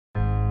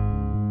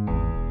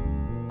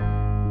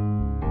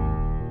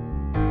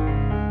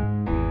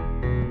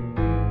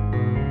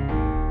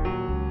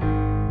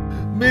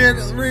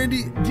Man,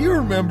 Randy, do you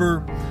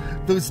remember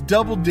those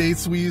double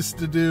dates we used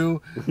to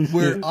do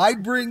where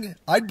I'd bring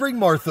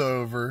Martha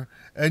over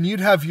and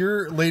you'd have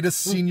your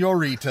latest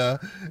senorita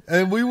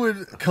and we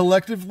would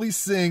collectively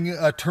sing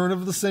a turn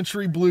of the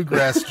century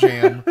bluegrass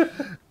jam.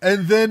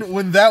 And then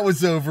when that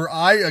was over,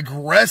 I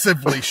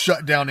aggressively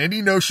shut down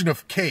any notion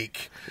of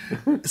cake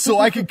so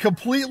I could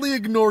completely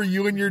ignore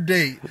you and your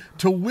date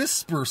to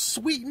whisper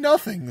sweet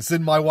nothings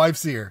in my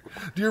wife's ear.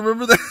 Do you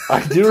remember that?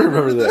 I do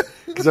remember that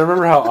because I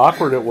remember how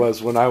awkward it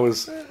was when I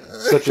was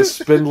such a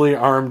spindly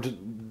armed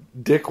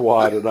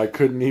dickwad and I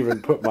couldn't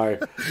even put my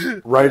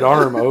right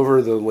arm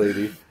over the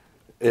lady.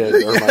 Or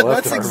my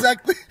left arm.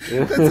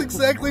 That's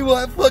exactly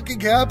what fucking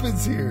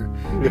happens here.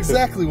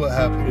 Exactly what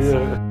happens.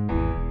 Yeah.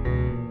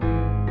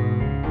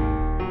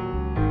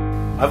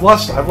 I've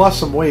lost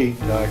some weight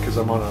because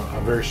I'm on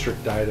a very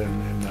strict diet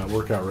and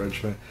workout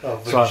regimen. Oh,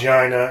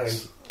 vagina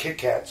and Kit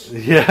Kats.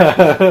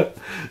 Yeah.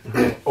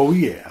 Oh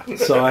yeah.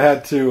 So I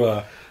had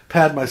to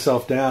pad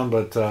myself down,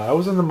 but I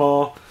was in the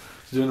mall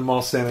doing the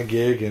mall Santa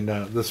gig, and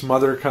this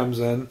mother comes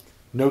in,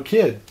 no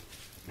kid,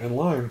 in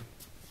line,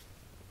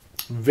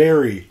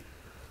 very,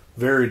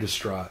 very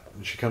distraught.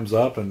 And she comes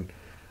up, and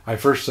I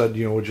first said,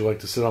 would you like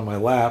to sit on my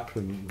lap?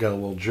 And got a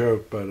little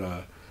joke,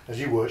 but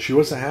as you would. She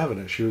wasn't having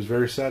it. She was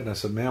very sad, and I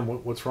said, "Ma'am,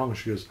 what's wrong?" And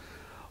she goes,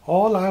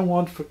 "All I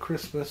want for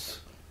Christmas,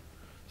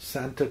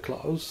 Santa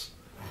Claus,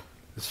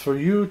 is for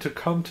you to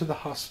come to the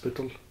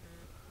hospital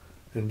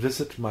and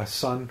visit my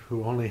son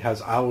who only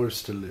has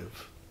hours to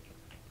live."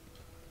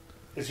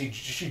 Is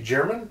she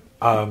German?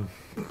 Yeah,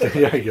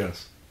 I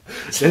guess.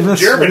 In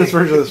this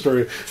version of the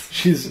story,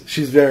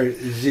 she's very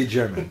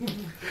German.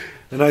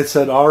 And I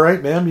said, "All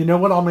right, ma'am. You know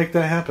what? I'll make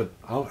that happen.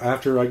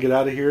 After I get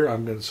out of here,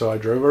 I'm gonna." So I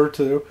drove her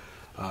to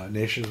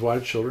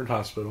Nationwide Children's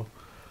Hospital.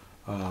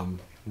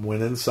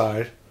 Went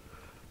inside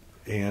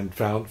and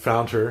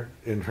found her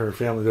and her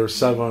family. There were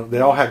 7.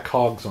 They all had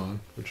cogs on,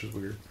 which is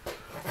weird.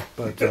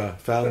 But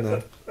found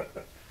them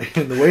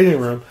in the waiting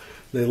room.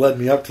 They led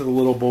me up to the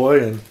little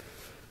boy, and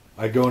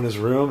I go in his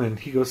room, and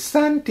he goes,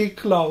 "Santa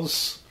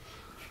Claus,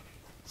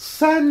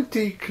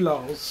 Santa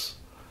Claus."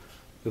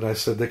 And I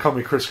said, they call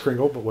me Kris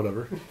Kringle, but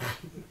whatever.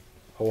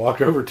 I walk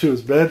over to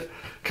his bed,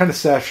 kind of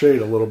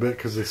sashayed a little bit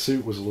because the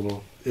suit was a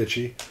little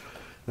itchy.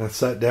 And I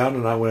sat down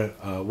and I went,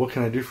 "What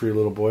can I do for you,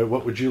 little boy?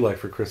 What would you like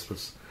for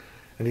Christmas?"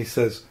 And he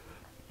says,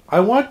 "I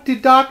want the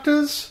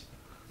doctors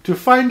to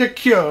find a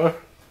cure."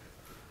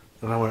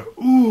 And I went,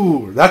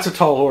 "Ooh, that's a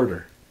tall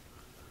order.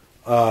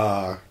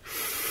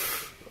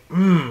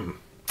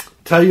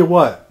 Tell you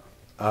what,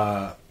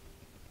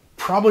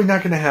 probably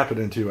not going to happen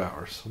in 2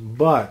 hours.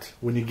 But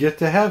when you get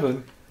to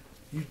heaven,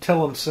 you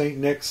tell them St.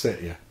 Nick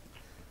sent you."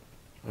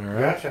 All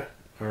right? Gotcha.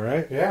 All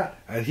right? Yeah.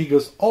 And he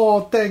goes,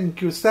 "Oh,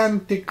 thank you,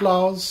 Santa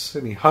Claus."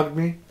 And he hugged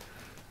me.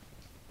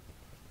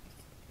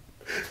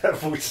 That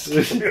voice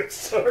is really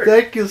sorry.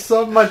 "Thank you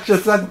so much,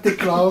 Santa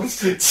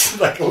Claus." It's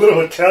like a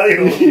little Italian,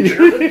 a little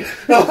German.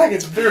 I think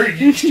it's very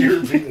East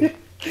European.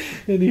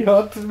 And he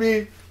hugged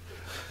me.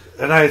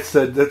 And I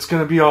said, "That's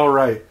going to be all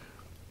right."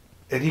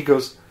 And he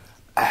goes,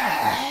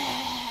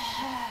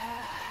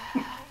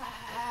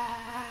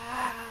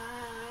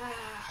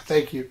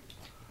 "Thank you."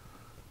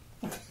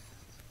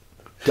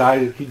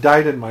 He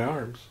died in my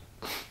arms.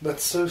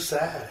 That's so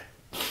sad.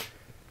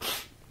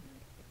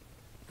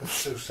 That's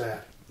so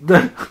sad.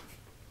 I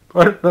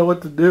don't know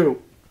what to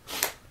do.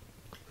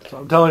 So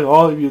I'm telling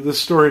all of you this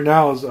story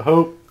now is a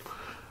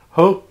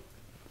hope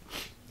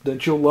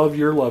that you'll love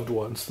your loved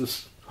ones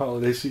this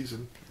holiday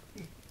season.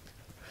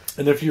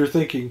 And if you're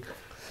thinking,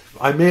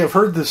 I may have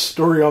heard this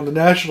story on the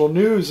national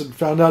news and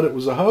found out it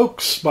was a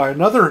hoax by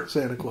another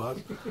Santa Claus,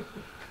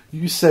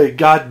 you say,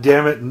 "God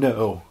damn it,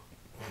 no.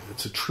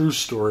 It's a true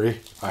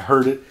story. I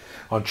heard it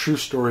on True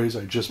Stories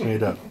I just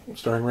made up."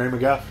 Starring Ray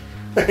McGuff.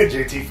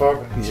 JT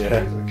Farman.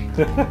 Yeah.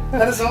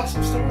 That is an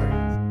awesome story.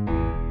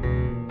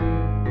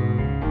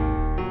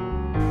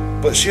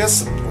 But she has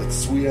some like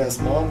sweet ass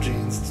mom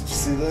jeans. Did you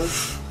see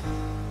those?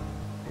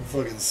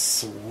 They're fucking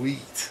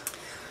sweet.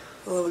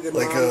 I love a good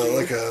mom jean.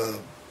 Like a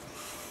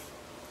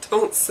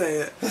Don't say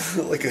it.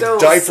 like a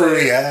Don't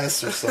diapery say it.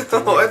 ass or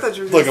something. Oh, I thought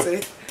you were going to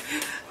say.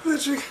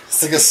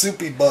 Like a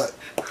soupy butt.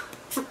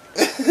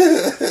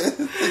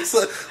 It's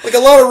like a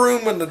lot of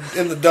room in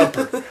the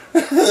dumper.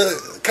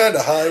 Kind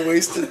of high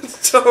waisted.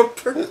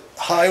 Dumper.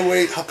 High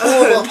waist.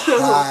 Pull it up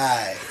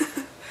high.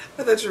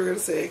 I thought you were going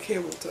to say a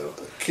camel toe.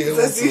 Camel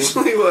That's toe.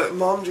 usually what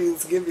mom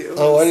jeans give you.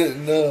 Oh, I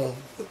didn't know.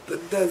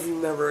 That's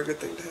never a good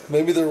thing to have.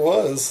 Maybe there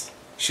was.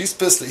 She's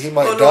pissed that he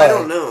might die. Oh, no, I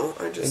don't know.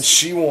 And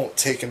she won't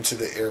take him to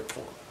the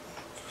airport.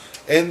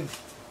 And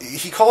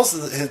he calls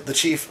the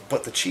chief,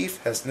 but the chief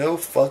has no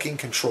fucking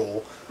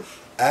control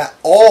at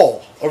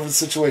all over the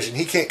situation.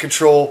 He can't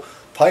control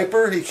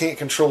Piper. He can't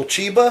control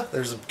Chiba.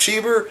 There's a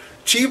Cheeber.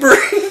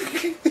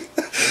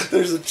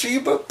 There's a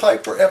Chiba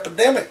Piper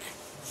epidemic.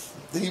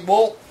 He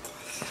won't.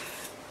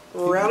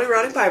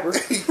 Rowdy Piper.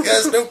 He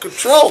has no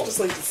control. I just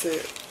like to say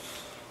it.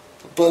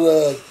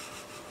 But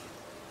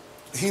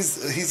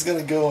he's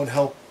gonna go and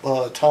help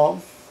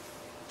Tom.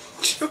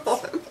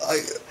 John.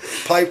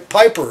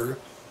 Piper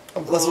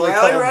That's what I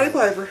Rowdy call Roddy him.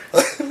 Piper.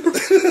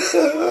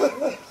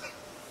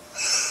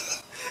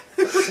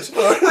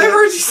 I've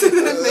heard you say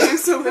that name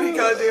so many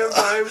goddamn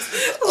times.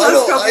 The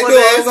last couple of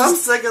days, I'm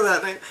sick of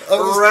that name.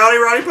 Rowdy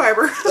Roddy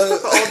Piper.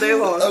 All day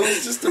long. I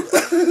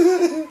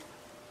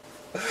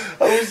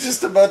was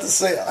just about to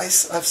say,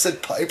 I've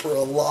said Piper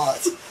a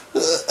lot.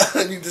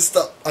 I need to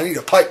stop. I need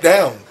to pipe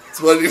down.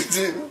 That's what I need to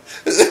do.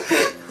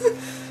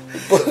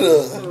 But,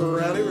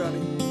 Rowdy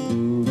Roddy.